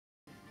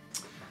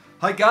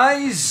Hi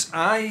guys,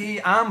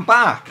 I am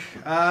back.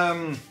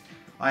 I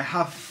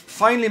have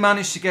finally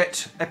managed to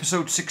get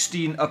episode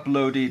 16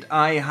 uploaded.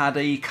 I had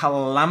a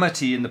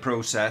calamity in the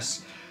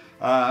process.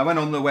 I went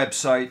on the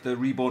website, the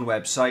Reborn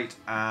website,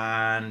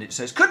 and it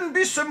says, couldn't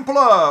be simpler.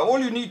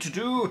 All you need to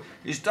do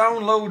is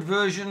download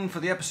version for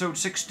the episode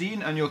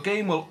 16 and your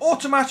game will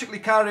automatically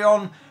carry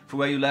on for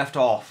where you left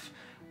off.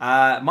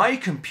 My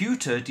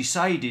computer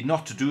decided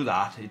not to do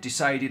that. It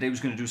decided it was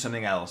going to do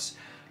something else.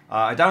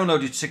 I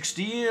downloaded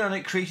 16 and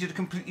it created a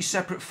completely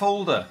separate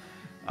folder.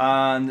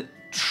 And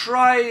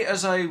try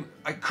as I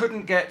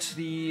couldn't get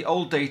the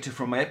old data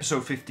from my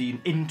episode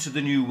 15 into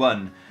the new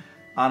one.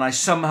 And I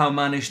somehow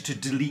managed to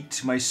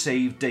delete my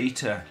saved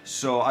data.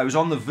 So I was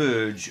on the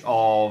verge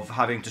of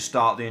having to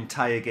start the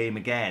entire game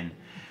again.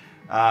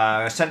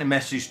 I sent a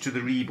message to the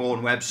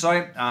Reborn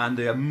website and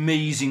the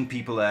amazing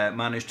people there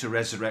managed to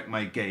resurrect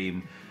my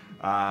game.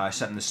 I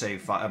sent them the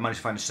save file. I managed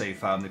to find a save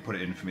file and they put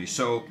it in for me.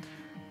 So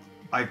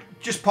I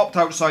just popped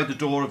outside the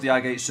door of the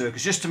Agate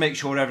Circus just to make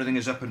sure everything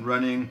is up and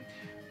running,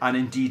 and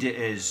indeed it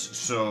is,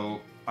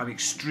 so I'm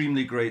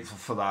extremely grateful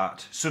for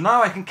that. So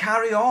now I can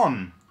carry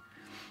on.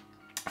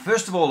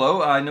 First of all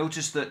though, I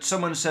noticed that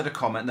someone said a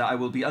comment that I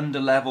will be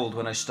underleveled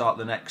when I start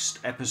the next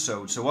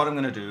episode, so what I'm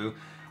going to do,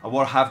 or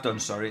what I have done,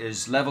 sorry,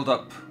 is leveled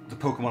up the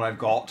Pokemon I've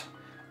got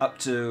up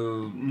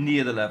to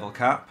near the level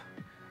cap.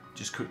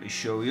 Just quickly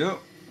show you.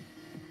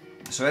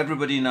 So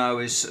everybody now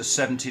is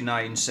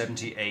 79,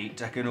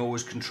 78. I can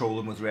always control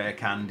them with rare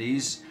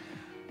candies.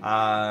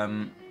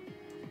 I've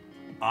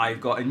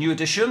got a new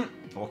edition,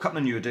 or a couple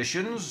of new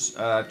editions.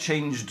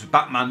 Changed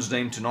Batman's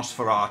name to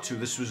Nosferatu.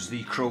 This was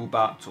the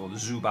Crobat, or the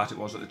Zubat it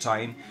was at the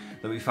time,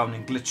 that we found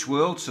in Glitch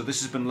World. So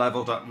this has been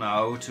leveled up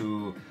now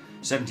to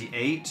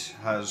 78.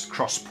 Has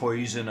cross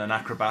poison and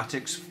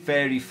acrobatics.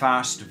 Very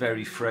fast,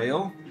 very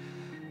frail.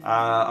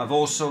 I've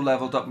also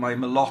leveled up my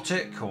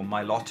Milotic, or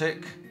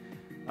Milotic.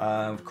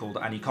 Called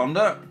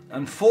Anaconda.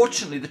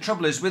 Unfortunately, the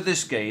trouble is with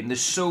this game, there's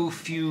so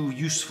few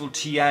useful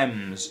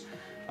TMs.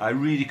 I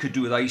really could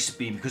do with Ice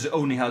Beam because it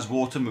only has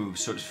water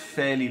moves, so it's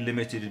fairly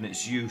limited in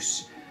its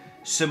use.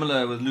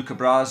 Similar with Luca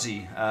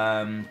Brasi,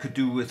 could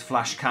do with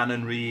Flash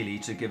Cannon really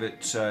to give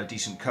it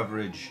decent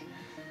coverage.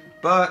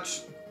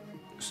 But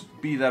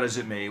be that as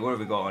it may, what have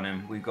we got on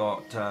him? We've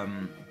got,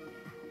 come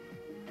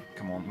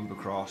on, move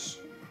across.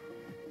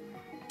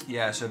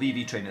 Yeah, so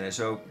VV trainer there,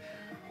 so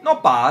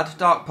not bad.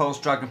 Dark Pulse,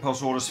 Dragon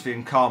Pulse, Aura Sphere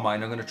and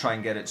Carmine. I'm going to try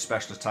and get its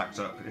special attacks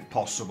up if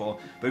possible.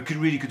 But it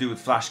really could do with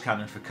Flash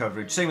Cannon for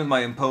coverage. Same with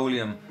my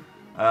Empoleon.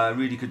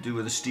 Really could do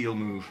with a Steel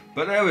move.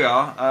 But there we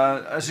are.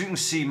 As you can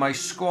see, my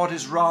squad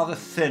is rather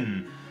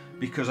thin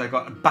because I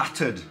got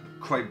battered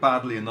quite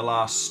badly in the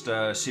last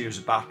series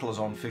of battles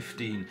on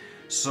 15.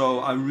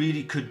 So I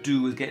really could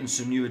do with getting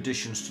some new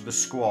additions to the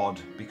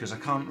squad because I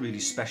can't really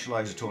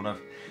specialise at all enough.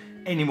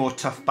 Any more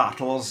tough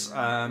battles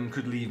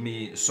could leave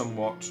me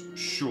somewhat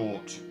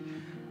short.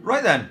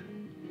 Right then,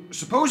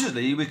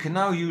 supposedly we can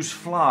now use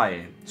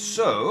Fly.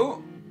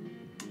 So,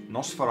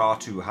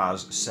 Nosferatu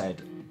has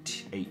said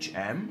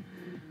HM.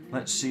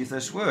 Let's see if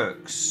this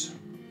works.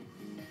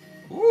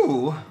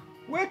 Ooh,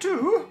 where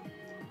to?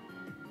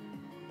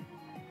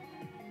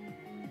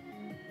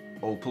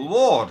 Opal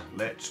Ward.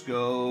 Let's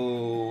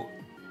go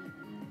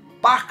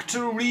back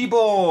to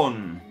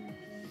Reborn.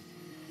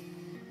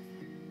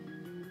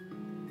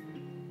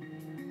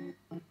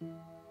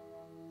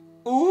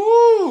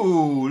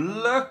 Ooh,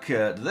 look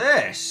at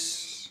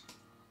this.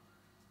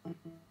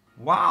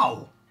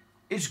 Wow,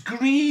 it's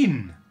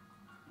green.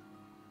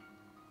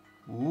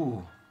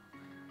 Ooh.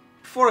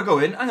 Before I go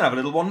in, I'm going to have a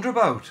little wander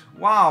about.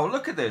 Wow,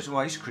 look at this. Oh,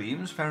 ice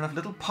creams, fair enough.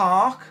 Little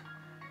park.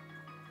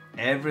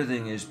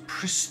 Everything is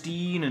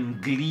pristine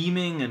and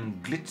gleaming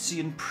and glitzy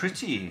and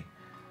pretty.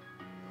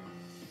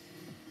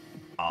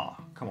 Ah,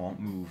 come on,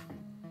 move.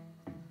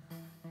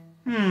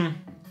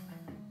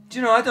 Do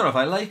you know, I don't know if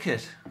I like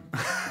it.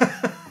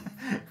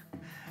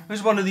 It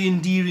was one of the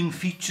endearing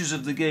features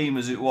of the game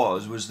as it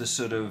was the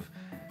sort of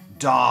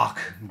dark,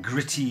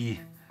 gritty,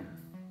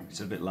 it's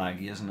a bit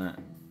laggy, isn't it?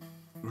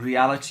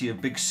 Reality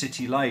of big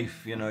city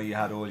life. You know, you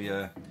had all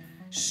your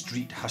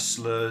street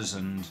hustlers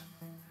and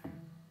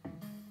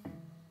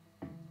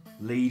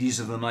ladies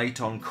of the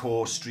night on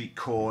street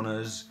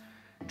corners,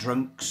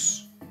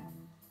 drunks,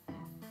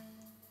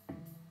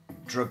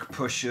 drug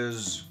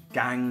pushers,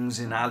 gangs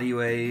in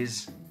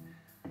alleyways.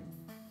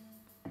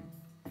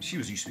 She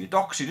used to be a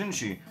doxy, didn't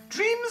she?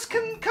 Dreams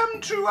can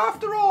come true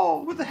after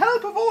all. With the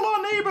help of all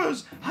our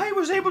neighbours, I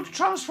was able to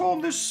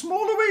transform this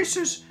small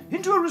oasis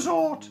into a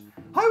resort.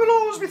 I will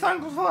always be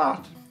thankful for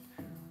that.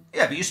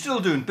 Yeah, but you're still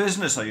doing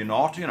business, are you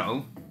not? You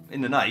know,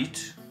 in the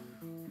night.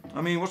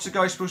 I mean, what's a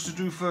guy supposed to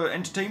do for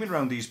entertainment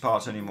around these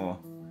parts anymore?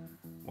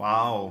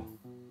 Wow.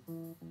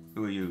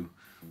 Who are you?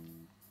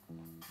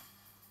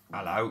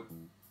 Hello?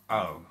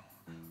 Oh.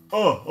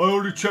 Oh, I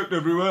already checked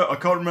everywhere. I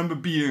can't remember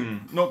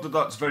being. Not that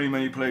that's very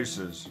many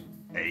places.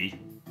 Hey,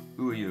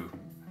 who are you?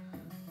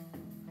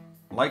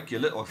 Like your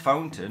little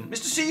fountain.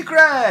 Mr.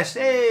 Seacrest!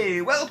 Hey,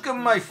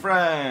 welcome, my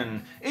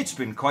friend. It's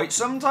been quite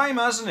some time,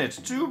 hasn't it?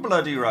 Too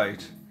bloody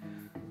right.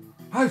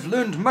 I've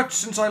learned much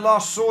since I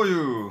last saw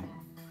you.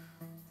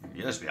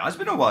 Yes, it has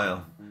been a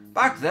while.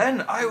 Back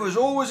then, I was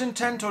always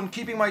intent on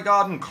keeping my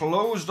garden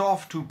closed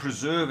off to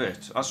preserve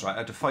it. That's right, I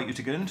had to fight you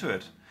to get into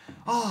it.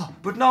 Ah,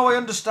 but now I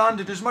understand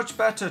it is much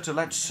better to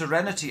let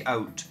serenity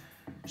out,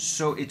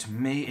 so it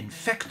may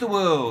infect the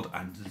world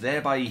and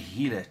thereby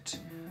heal it.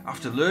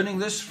 After learning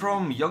this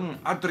from young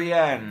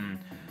Adrienne,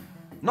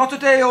 not a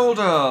day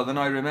older than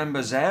I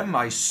remember Zem,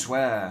 I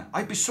swear,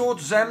 I besought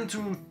Zem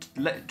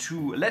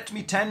to let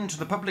me tend to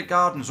the public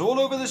gardens all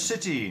over the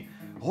city,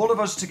 all of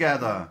us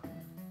together.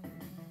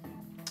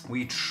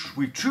 We've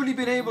truly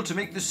been able to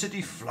make the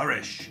city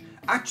flourish.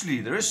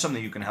 Actually, there is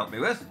something you can help me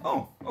with.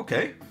 Oh,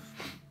 okay.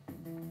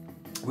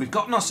 We've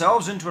gotten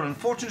ourselves into an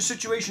unfortunate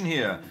situation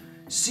here.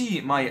 See,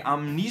 my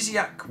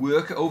amnesiac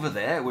worker over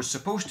there was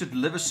supposed to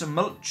deliver some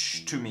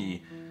mulch to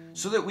me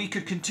so that we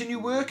could continue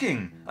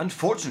working.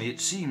 Unfortunately, it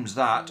seems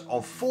that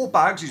of 4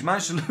 bags, he's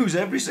managed to lose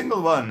every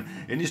single one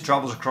in his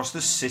travels across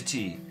the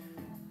city.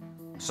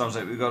 Sounds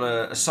like we've got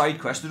a side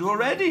quest to do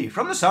already.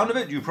 From the sound of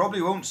it, you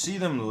probably won't see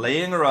them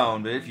laying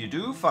around, but if you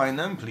do find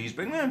them, please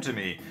bring them to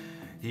me.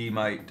 He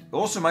might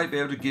be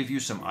able to give you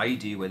some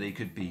idea where they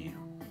could be.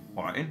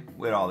 Alright,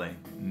 where are they,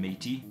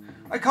 matey?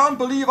 I can't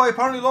believe I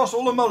apparently lost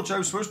all the mulch I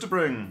was supposed to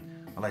bring.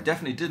 Well, I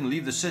definitely didn't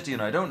leave the city,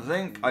 and I don't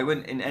think I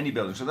went in any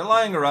building, so they're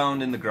lying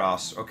around in the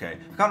grass. Okay,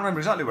 I can't remember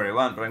exactly where I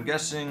went, but I'm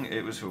guessing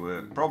it was for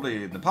work.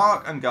 Probably in the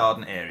park and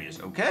garden areas.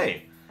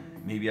 Okay.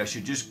 Maybe I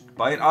should just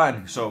buy an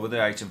iron. So with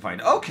the item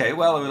find. Okay,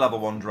 well, we'll have a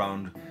wander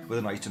around with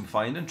an item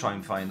find and try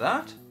and find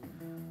that.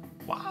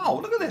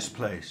 Wow, look at this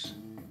place.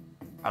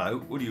 Hello,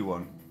 what do you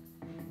want?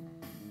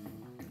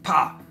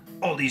 Pa,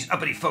 all these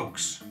uppity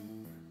folks.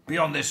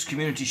 Beyond this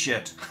community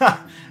shit.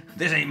 Ha!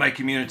 This ain't my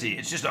community.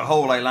 It's just a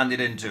hole I landed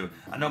into.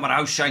 And no matter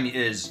how shiny it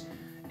is,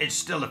 it's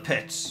still the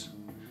pits.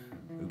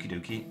 Okie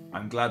dokie.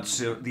 I'm glad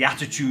the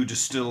attitude is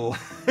still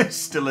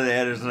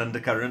there as an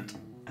undercurrent.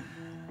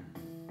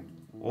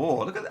 Oh,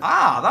 look at that.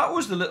 Ah, that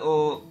was the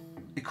little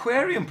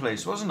aquarium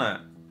place, wasn't it?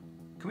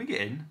 Can we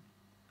get in?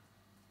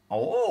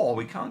 Oh,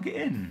 we can't get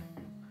in.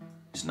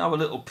 It's now a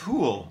little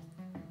pool.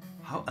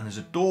 How? And there's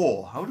a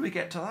door. How do we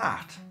get to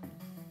that?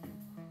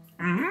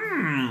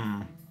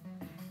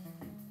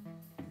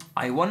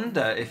 I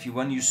wonder if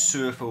when you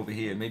surf over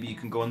here, maybe you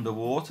can go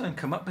underwater and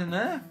come up in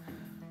there?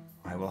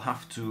 I will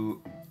have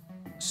to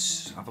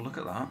have a look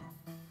at that.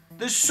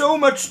 There's so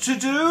much to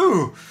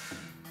do!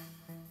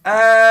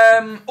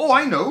 Oh,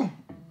 I know!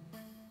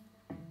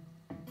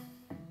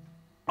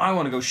 I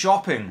want to go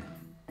shopping.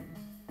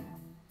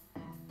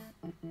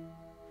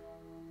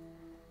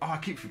 Oh, I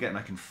keep forgetting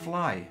I can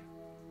fly.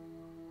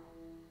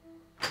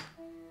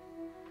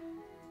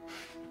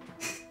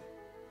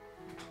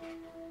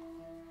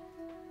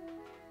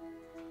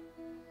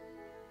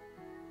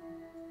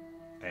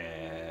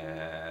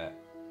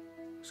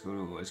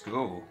 Let's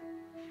go.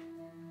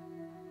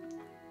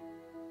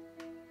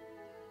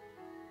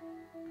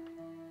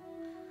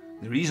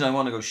 The reason I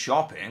want to go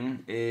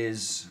shopping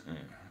is...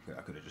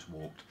 I could have just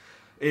walked.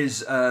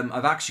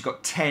 I've actually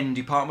got 10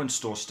 department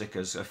store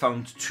stickers. I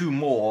found 2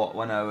 more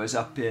when I was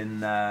up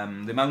in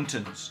the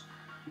mountains.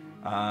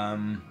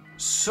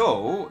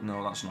 So...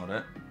 No, that's not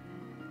it.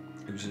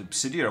 It was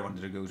Obsidian I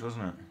wanted to go to,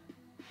 wasn't it?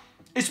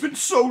 It's been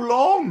so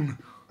long!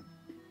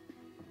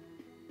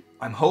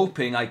 I'm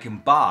hoping I can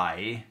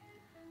buy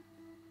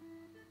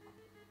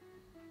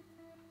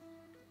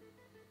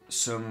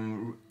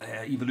some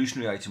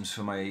evolutionary items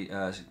for my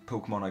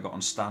Pokemon I got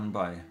on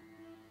standby.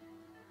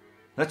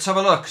 Let's have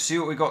a look, see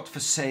what we got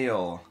for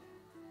sale.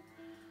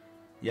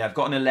 Yeah, I've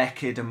got an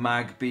Elekid, a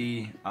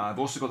Magby. I've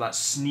also got that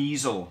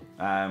Sneasel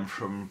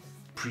from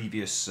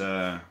previous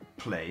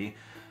play.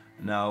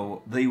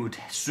 Now, they would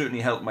certainly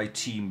help my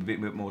team a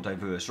bit more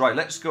diverse. Right,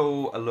 let's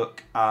go a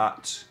look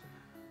at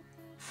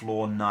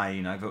floor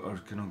 9. I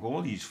can go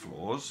all these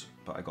floors,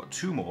 but I got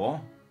 2 more.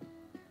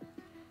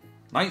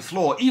 9th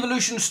floor,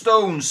 Evolution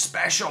Stones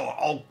Special.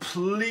 Oh,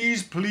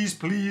 please, please,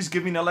 please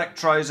give me an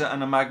Electrizer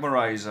and a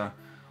Magmarizer.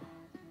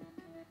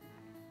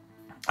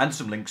 And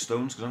some Link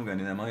Stones, because I haven't got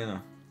any of them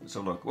either. Let's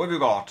have a look. What have you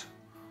got?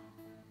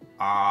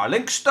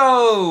 Link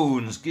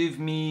Stones. Give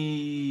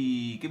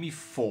me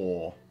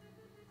 4.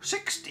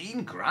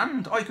 16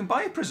 grand. Oh, you can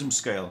buy a Prism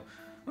Scale.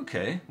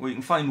 Okay. Well, you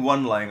can find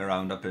 1 lying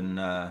around up in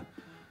the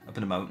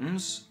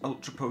mountains.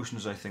 Ultra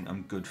Potions, I think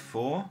I'm good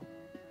for.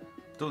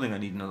 Don't think I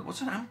need another.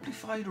 What's an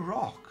Amplified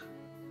Rock?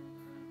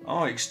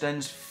 Oh, it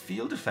extends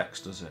field effects,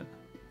 does it?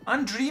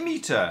 And Dream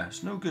Eater.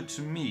 It's no good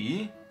to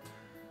me.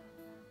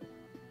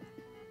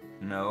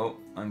 No,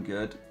 I'm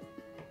good.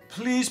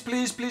 Please,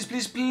 please, please,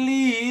 please,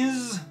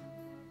 please.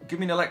 Give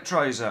me an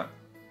Electrizer.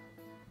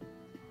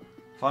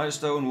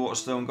 Firestone,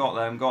 Waterstone, got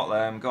them, got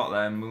them, got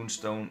them.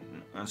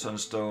 Moonstone and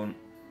Sunstone.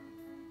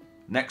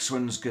 Next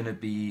one's going to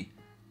be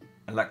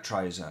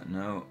Electrizer.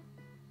 No.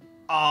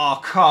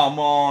 Oh, come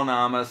on,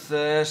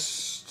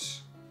 Amethyst.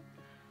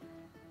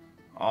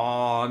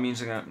 Oh, it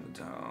means I'm going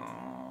to...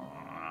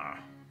 Oh.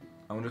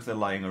 I wonder if they're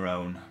lying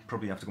around.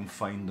 Probably have to go and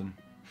find them.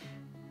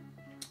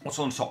 What's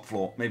on the top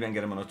floor? Maybe I can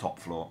get them on the top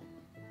floor.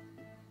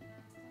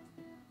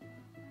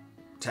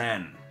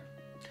 10.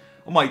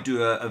 I might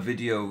do a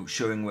video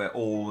showing where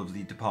all of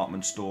the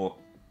department store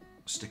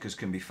stickers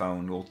can be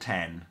found, all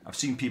 10. I've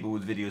seen people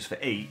with videos for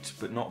 8,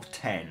 but not for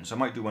 10, so I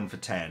might do one for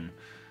 10.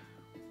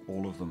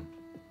 All of them.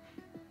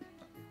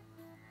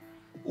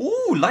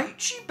 Ooh,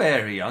 lychee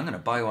berry. I'm going to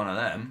buy one of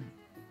them.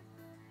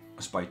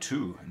 Let's buy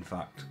 2, in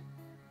fact.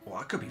 Oh,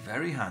 that could be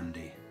very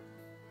handy.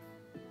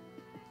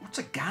 What's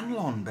a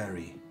ganlon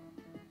berry?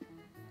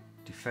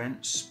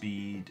 Defense,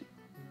 speed.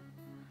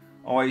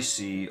 Oh, I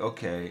see.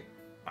 Okay.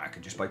 I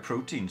could just buy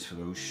proteins for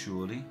those,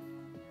 surely.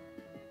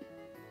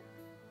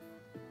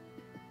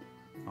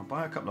 I'll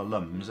buy a couple of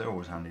lums. They're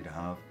always handy to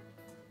have.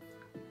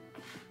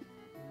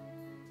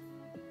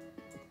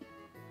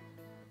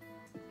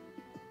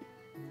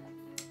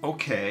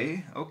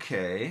 Okay,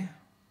 okay.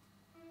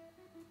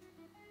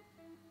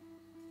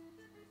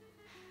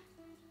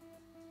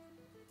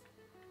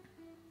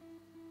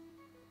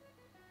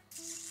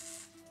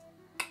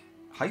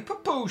 Hyper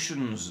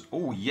potions.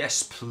 Oh,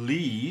 yes,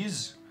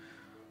 please.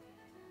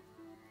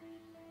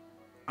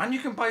 And you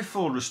can buy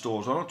full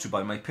restores. I want to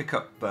buy my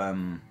pickup.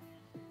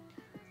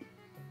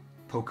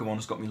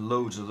 Pokemon's got me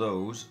loads of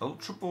those.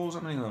 Ultra balls,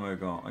 how many of them have I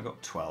got? I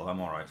got 12.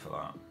 I'm alright for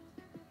that.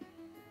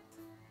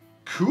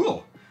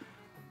 Cool.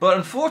 But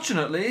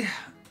unfortunately,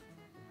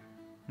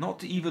 not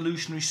the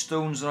evolutionary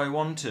stones that I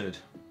wanted.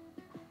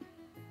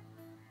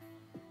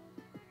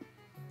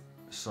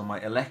 So my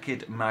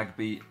Elekid,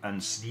 Magby and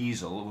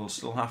Sneasel will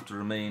still have to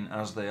remain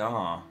as they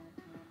are.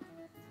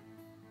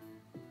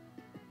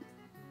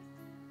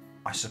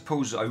 I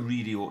suppose I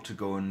really ought to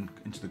go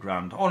into the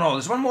Grand. Oh no,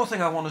 there's one more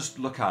thing I want us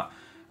to look at.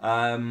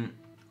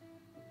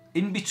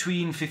 In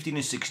between 15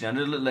 and 16, I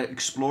did a little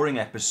exploring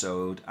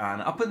episode,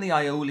 and up in the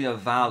Iolia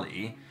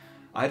Valley,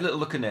 I had a little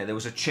look in there. There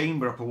was a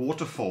chamber up a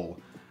waterfall,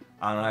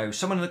 and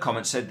someone in the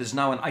comments said there's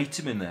now an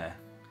item in there.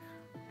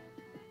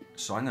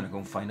 So I'm going to go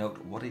and find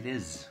out what it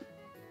is.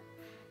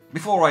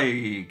 Before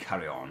I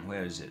carry on,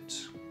 where is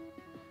it?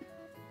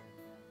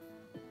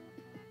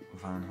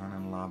 Van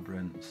Hanen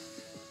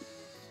Labyrinth.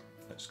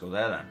 Let's go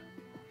there then.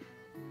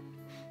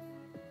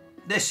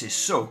 This is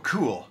so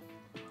cool.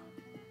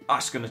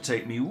 That's going to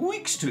take me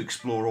weeks to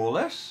explore all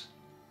this.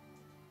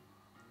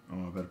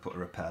 Oh, I better put a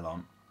rappel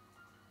on.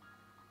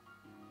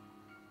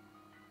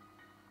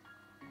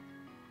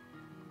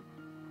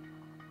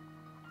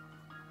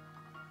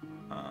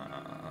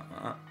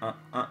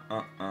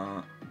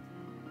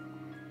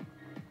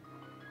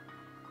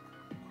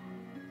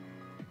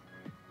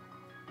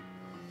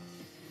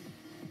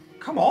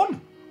 Come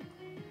on!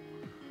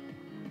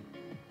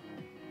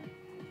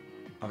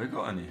 Have I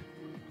got any?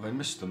 Have I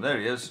missed them? There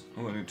he is.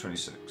 Oh, I need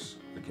 26.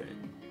 Okay.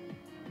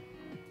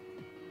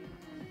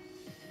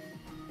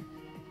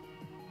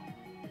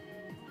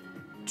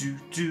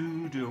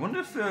 I wonder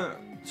if...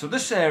 so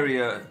this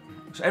area...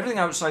 So everything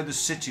outside the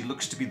city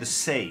looks to be the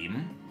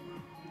same.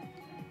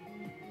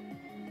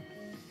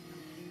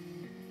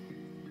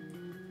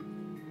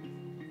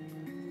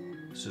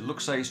 So it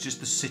looks like it's just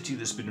the city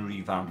that's been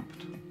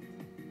revamped.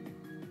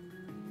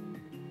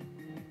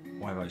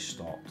 Why have I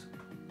stopped?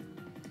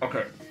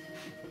 Okay.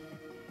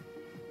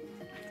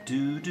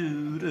 Do.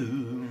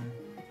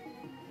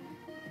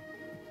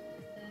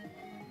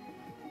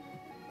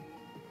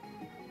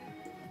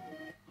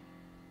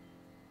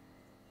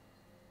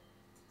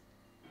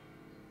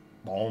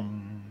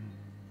 Boom.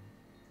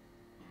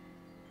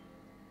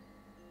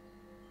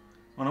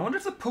 And I wonder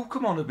if the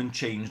Pokemon have been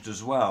changed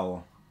as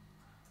well.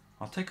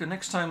 I'll take it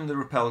next time the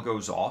rappel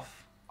goes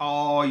off.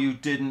 Oh, you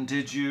didn't,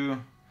 did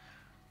you?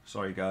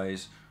 Sorry,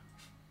 guys.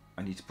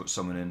 I need to put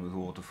someone in with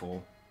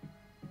waterfall.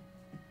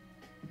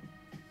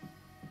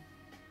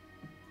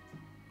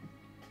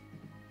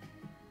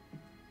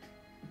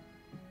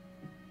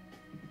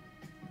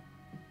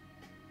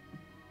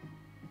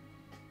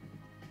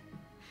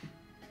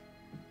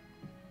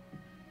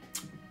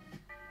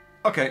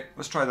 Okay,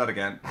 let's try that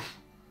again.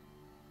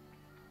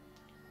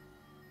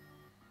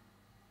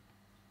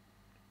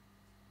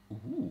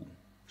 Ooh,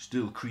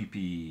 still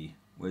creepy.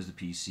 Where's the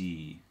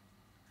PC?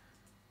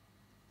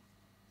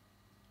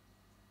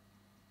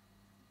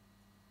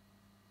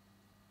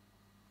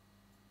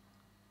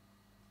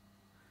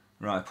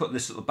 Right, I put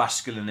this little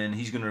Basculin in.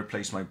 He's going to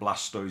replace my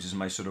Blastoise as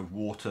my sort of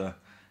water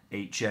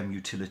HM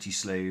utility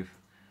slave.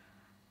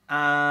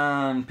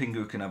 And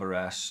Pingu can have a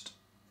rest.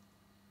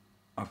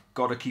 I've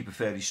got to keep a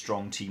fairly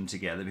strong team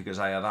together because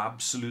I have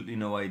absolutely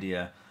no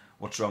idea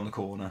what's around the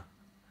corner.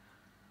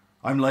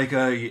 I'm like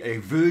a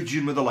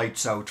virgin with the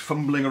lights out,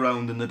 fumbling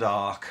around in the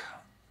dark.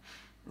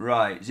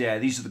 Right, yeah,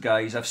 these are the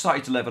guys. I've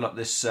started to level up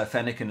this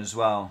Fennekin as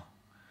well.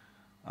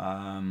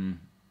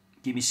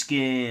 Give me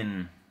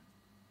skin.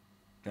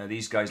 Yeah,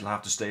 these guys will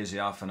have to stay as they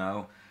are for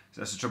now.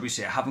 So that's the trouble you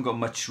see. I haven't got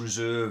much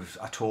reserve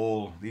at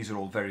all. These are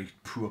all very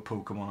poor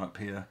Pokemon up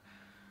here.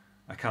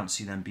 I can't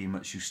see them being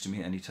much use to me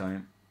at any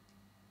time.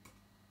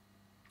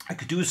 I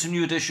could do with some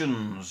new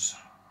additions.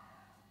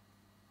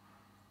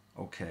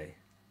 Okay.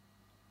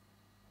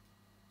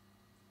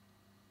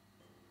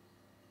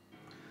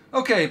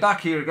 Okay,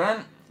 back here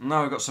again.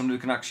 Now I've got somebody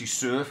who can actually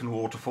surf and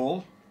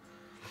waterfall.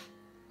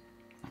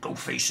 Go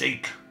face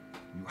ache.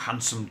 You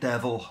handsome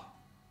devil.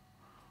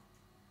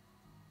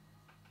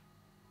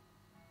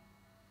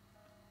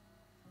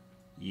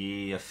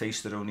 Yeah, a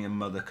face that only a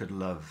mother could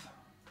love.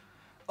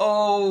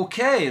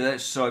 Okay,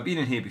 so I've been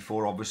in here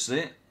before,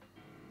 obviously.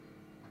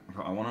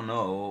 But I want to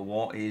know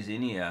what is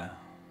in here.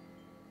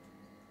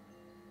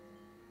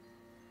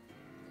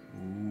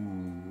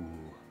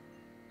 Ooh.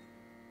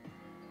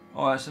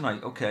 Oh, that's a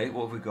nice. Okay,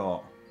 what have we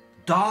got?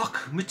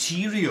 Dark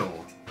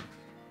material.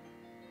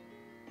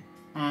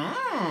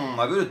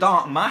 I've heard of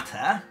dark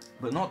matter,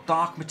 but not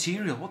dark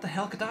material. What the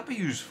hell could that be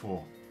used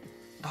for?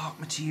 Dark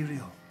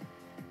material.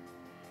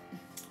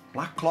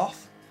 Black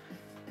cloth.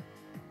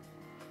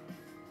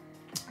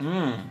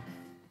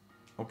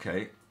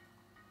 Okay.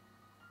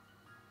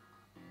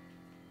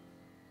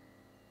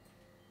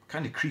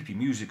 Kind of creepy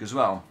music as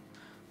well.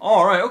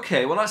 Alright,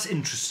 okay, well that's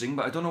interesting,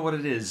 but I don't know what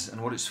it is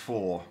and what it's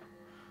for.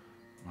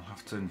 I'll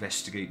have to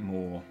investigate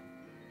more.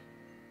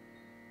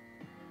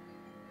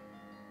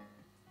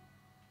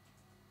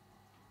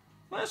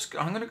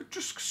 I'm going to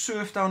just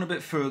surf down a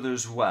bit further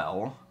as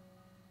well.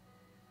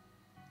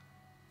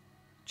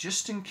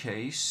 Just in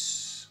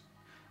case.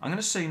 I'm going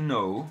to say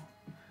no.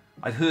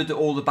 I've heard that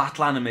all the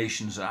battle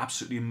animations are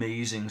absolutely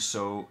amazing,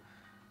 so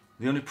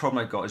the only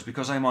problem I've got is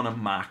because I'm on a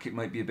Mac, it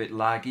might be a bit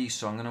laggy,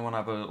 so I'm going to want to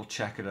have a little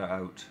check it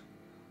out.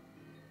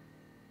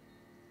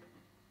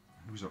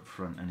 Who's up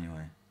front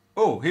anyway?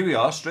 Oh, here we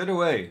are, straight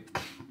away.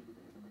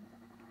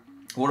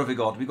 What have we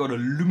got? We got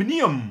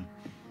aluminium.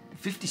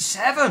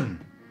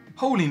 57.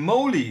 Holy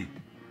moly.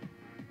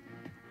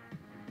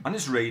 And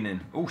it's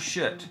raining. Oh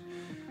shit.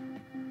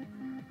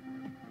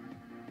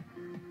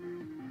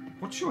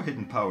 What's your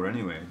hidden power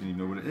anyway? I didn't even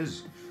know what it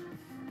is.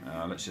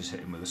 Let's just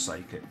hit him with a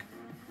psychic.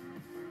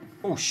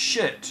 Oh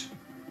shit.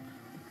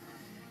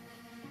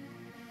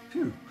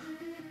 Phew.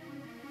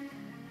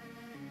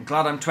 I'm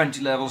glad I'm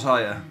 20 levels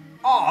higher.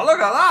 Oh, look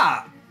at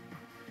that!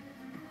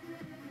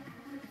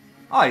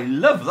 I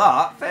love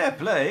that. Fair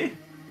play.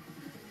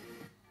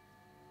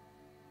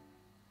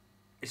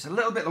 It's a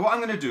little bit... What I'm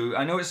going to do...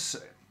 I know it's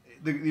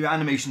the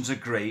animations are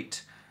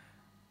great,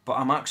 but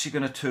I'm actually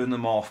going to turn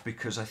them off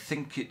because I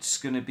think it's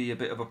going to be a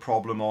bit of a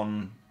problem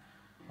on...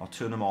 I'll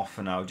turn them off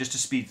for now, just to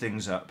speed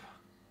things up.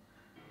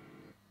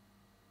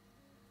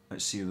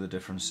 Let's see what the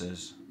difference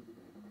is.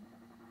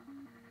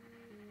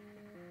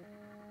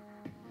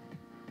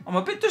 I'm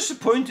a bit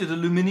disappointed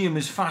aluminium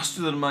is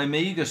faster than my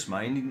Magus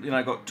mine. You know,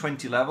 I got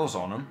 20 levels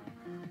on him.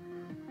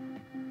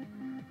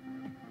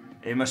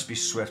 It must be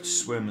Swift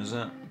Swim, is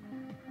it?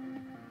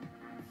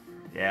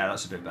 Yeah,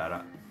 that's a bit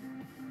better.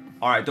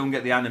 Alright, don't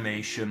get the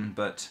animation,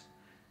 but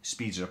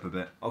speeds it up a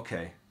bit.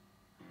 Okay.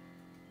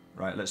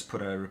 Right, let's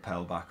put a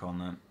repel back on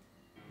then.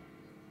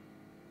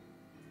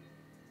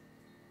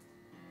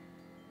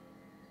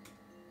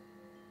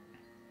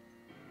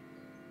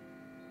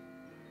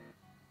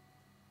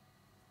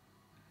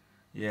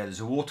 Yeah, there's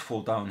a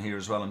waterfall down here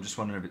as well. I'm just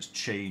wondering if it's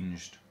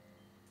changed.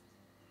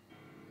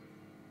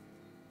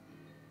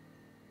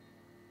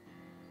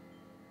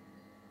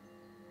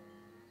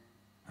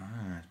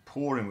 It's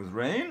pouring with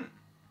rain.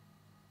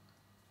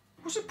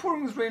 Was it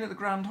pouring with rain at the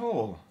Grand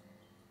Hall?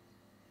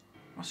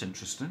 That's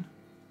interesting.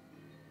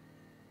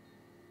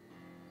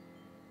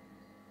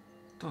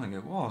 Don't think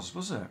it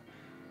was it?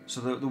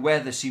 So the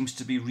weather seems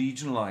to be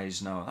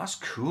regionalised now. That's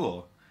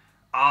cool.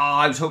 Ah,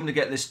 I was hoping to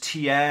get this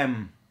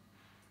TM.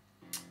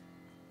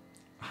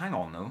 Hang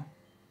on though.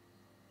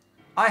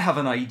 I have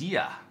an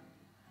idea.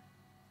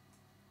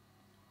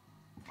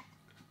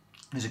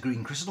 There's a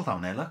green crystal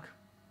down there, look.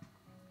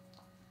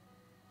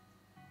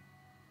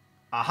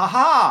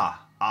 Ahaha!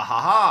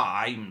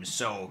 Ahaha! I'm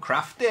so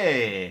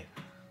crafty!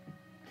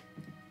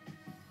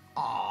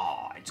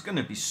 Ah, oh, it's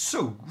gonna be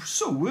so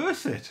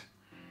worth it.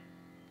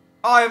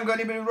 I am going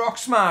to be rock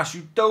smash,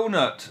 you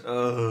donut.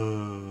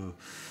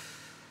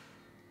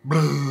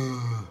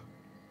 Blah.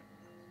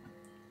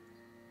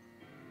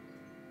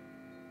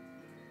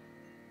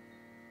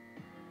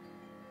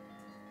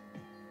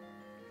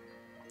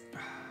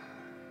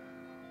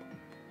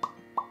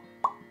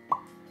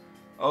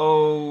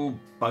 Oh,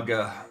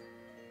 bugger.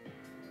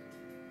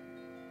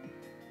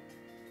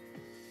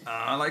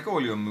 I like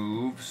all your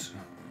moves.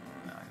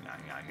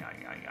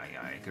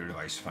 Get rid of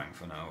Ice Fang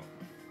for now.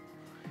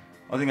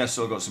 I think I've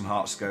still got some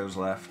heart scales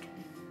left.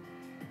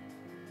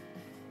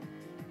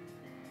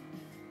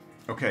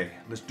 Okay,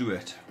 let's do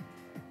it.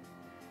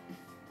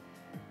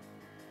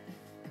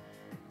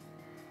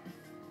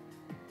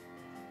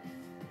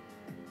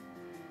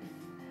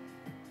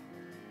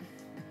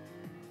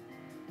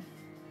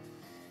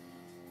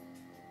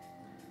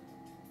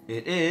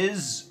 It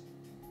is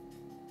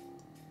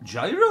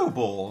Gyro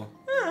Ball.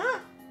 Yeah,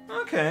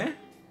 okay.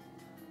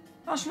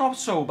 That's not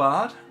so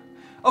bad.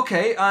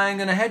 Okay, I'm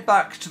going to head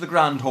back to the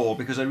Grand Hall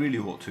because I really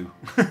ought to.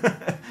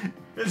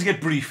 Let's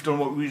get briefed on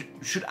what we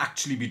should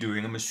actually be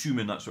doing. I'm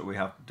assuming that's what we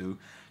have to do.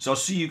 So I'll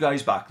see you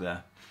guys back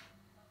there.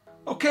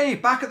 Okay,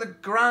 back at the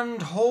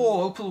Grand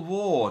Hall, Opal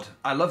Ward.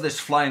 I love this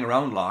flying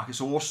around lark. It's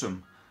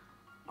awesome.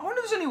 I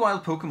wonder if there's any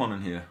wild Pokemon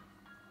in here.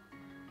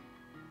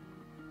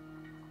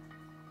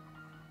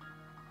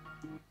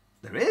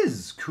 There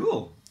is.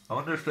 Cool. I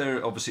wonder if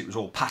there... Obviously, it was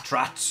all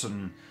Patrats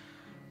and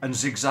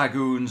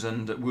Zigzagoons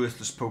and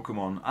worthless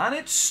Pokemon. And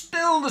it's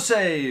still the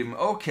same.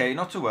 Okay,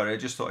 not to worry. I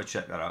just thought I'd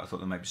check that out. I thought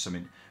there might be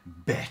something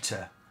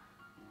better.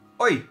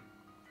 Oi.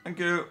 Thank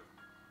you.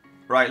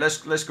 Right,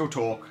 let's go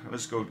talk.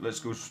 Let's go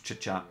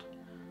chit-chat.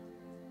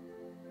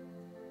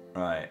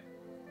 Right.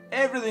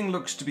 Everything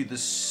looks to be the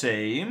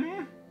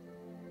same.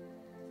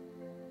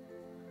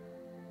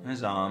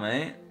 There's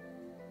Army.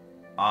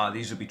 Ah,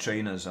 these would be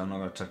trainers. I'm not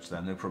going to touch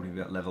them. They'll probably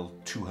be at level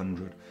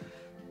 200.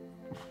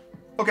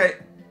 Okay,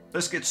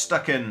 let's get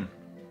stuck in.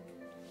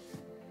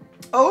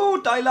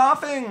 Oh, die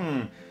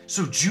laughing!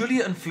 So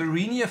Julia and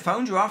Florinia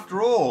found you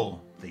after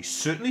all. They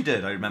certainly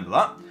did, I remember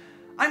that.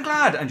 I'm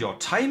glad, and your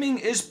timing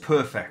is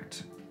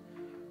perfect.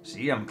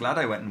 See, I'm glad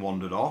I went and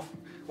wandered off.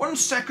 1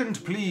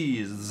 second,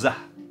 please.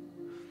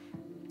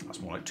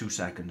 That's more like 2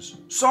 seconds.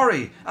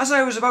 Sorry, as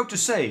I was about to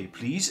say,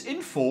 please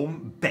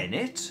inform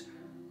Bennett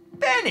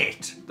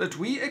that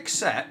we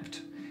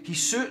accept. He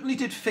certainly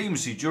did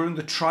famously during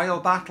the trial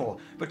battle,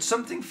 but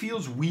something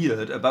feels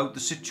weird about the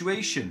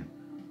situation.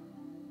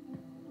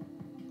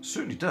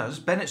 Certainly does.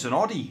 Bennett's an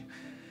oddie.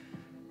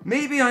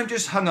 Maybe I'm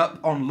just hung up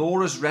on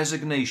Laura's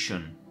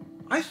resignation.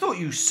 I thought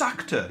you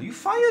sacked her. You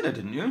fired her,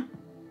 didn't you?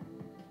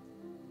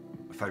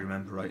 If I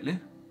remember rightly.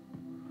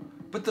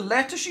 But the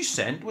letter she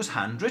sent was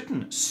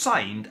handwritten,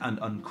 signed, and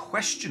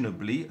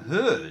unquestionably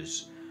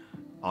hers.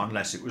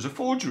 Unless it was a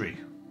forgery.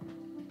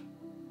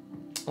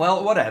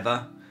 Well,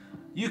 whatever.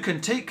 You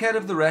can take care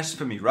of the rest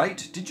for me,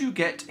 right? Did you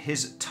get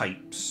his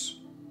types?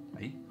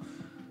 Eh?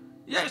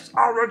 Yes,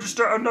 I'll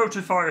register and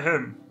notify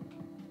him.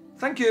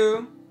 Thank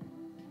you.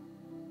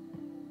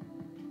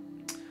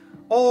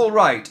 All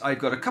right, I've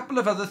got a couple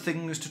of other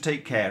things to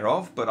take care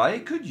of, but I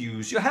could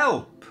use your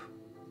help.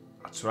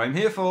 That's what I'm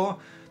here for.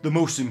 The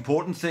most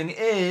important thing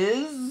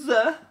is... ...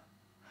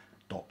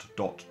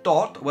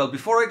 Well,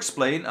 before I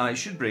explain, I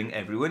should bring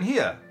everyone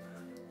here.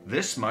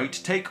 This might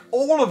take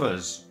all of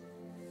us.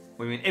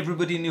 I mean,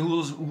 everybody in the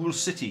whole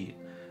city.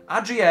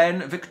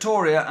 Adrienne,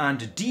 Victoria, and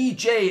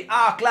DJ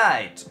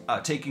Arclight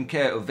are taking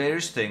care of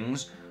various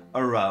things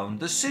around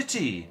the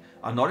city.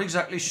 I'm not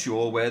exactly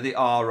sure where they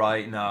are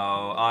right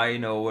now. I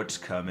know what's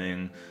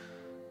coming.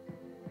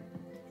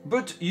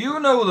 But you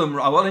know them.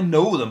 Well, I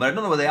know them, but I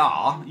don't know where they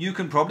are. You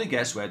can probably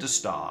guess where to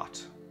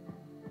start.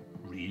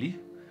 Really?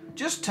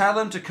 Just tell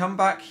them to come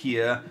back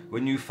here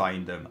when you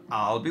find them.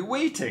 I'll be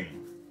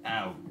waiting.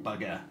 Oh,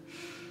 bugger.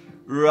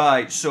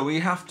 Right, so we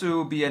have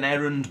to be an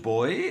errand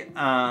boy,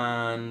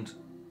 and...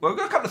 Well, we've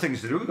got a couple of things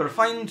to do. We've got to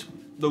find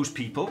those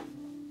people,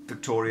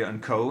 Victoria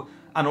and co,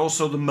 and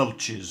also the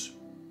Mulches.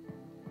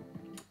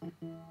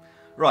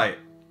 Right,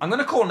 I'm going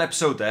to call an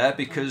episode there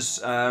because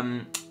what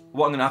I'm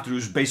going to have to do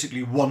is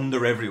basically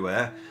wander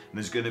everywhere, and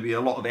there's going to be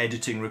a lot of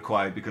editing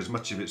required because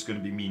much of it's going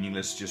to be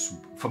meaningless, just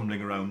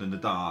fumbling around in the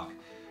dark.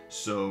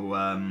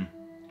 So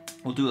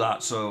we'll do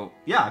that. So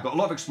yeah, I've got a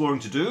lot of exploring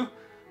to do.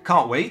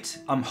 Can't wait.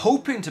 I'm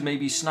hoping to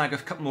maybe snag a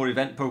couple more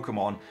event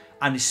Pokemon,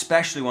 and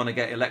especially want to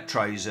get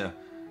Electrizer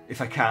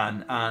if I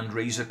can, and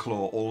Razor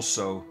Claw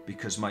also,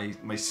 because my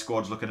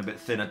squad's looking a bit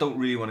thin. I don't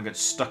really want to get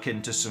stuck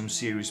into some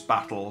serious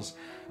battles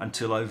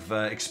until I've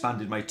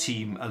expanded my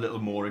team a little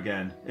more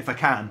again, if I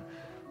can,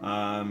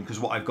 because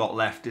what I've got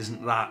left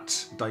isn't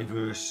that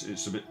diverse.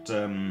 It's a bit,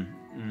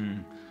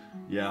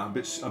 yeah, I'm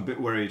a bit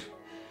worried.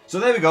 So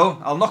there we go.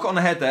 I'll knock it on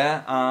the head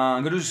there.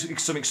 I'm going to do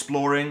some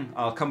exploring.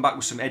 I'll come back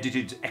with some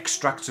edited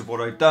extracts of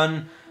what I've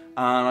done,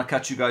 and I'll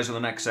catch you guys on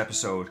the next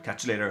episode.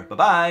 Catch you later.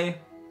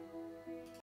 Bye-bye.